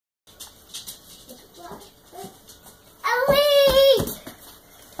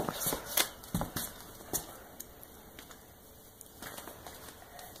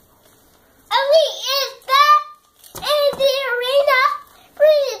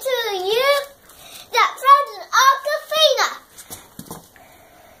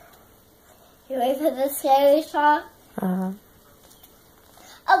the scary part? Uh-huh.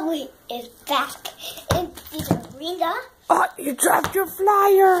 Oh, wait, it's back in the arena. Oh, you dropped your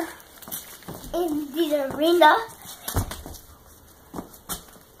flyer. In the arena.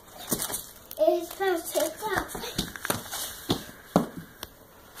 It's back to back.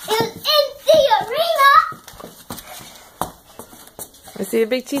 It's in the arena. I see a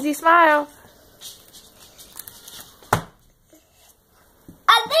big cheesy smile.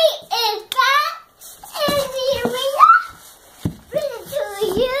 I think it's back in the arena. Bring it to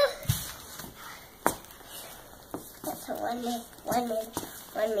you. That's a 1 minute, 1 minute,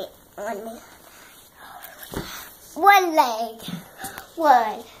 1 minute, 1 minute. One leg.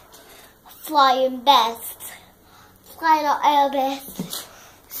 One. Flying best. Flying on air best.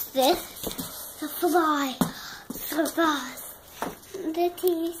 This. The fly. The bus. The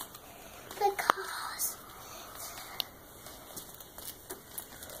teeth. The cars.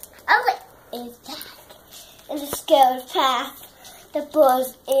 Oh, it's back in the scary path. The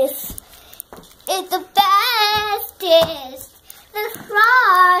buzz is the fastest, the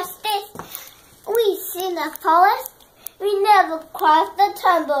fastest. We in the forest. We never cross the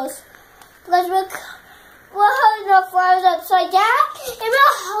tumbles because we're holding our flowers upside down and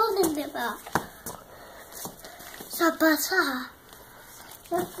we're holding them up. Side by side.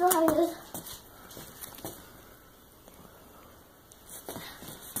 The flowers.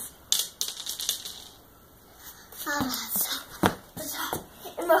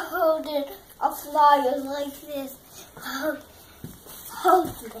 And we're holding a flyer like this.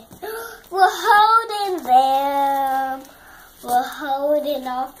 Holding it. We're holding them. We're holding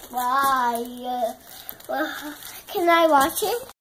a flyer. Can I watch it?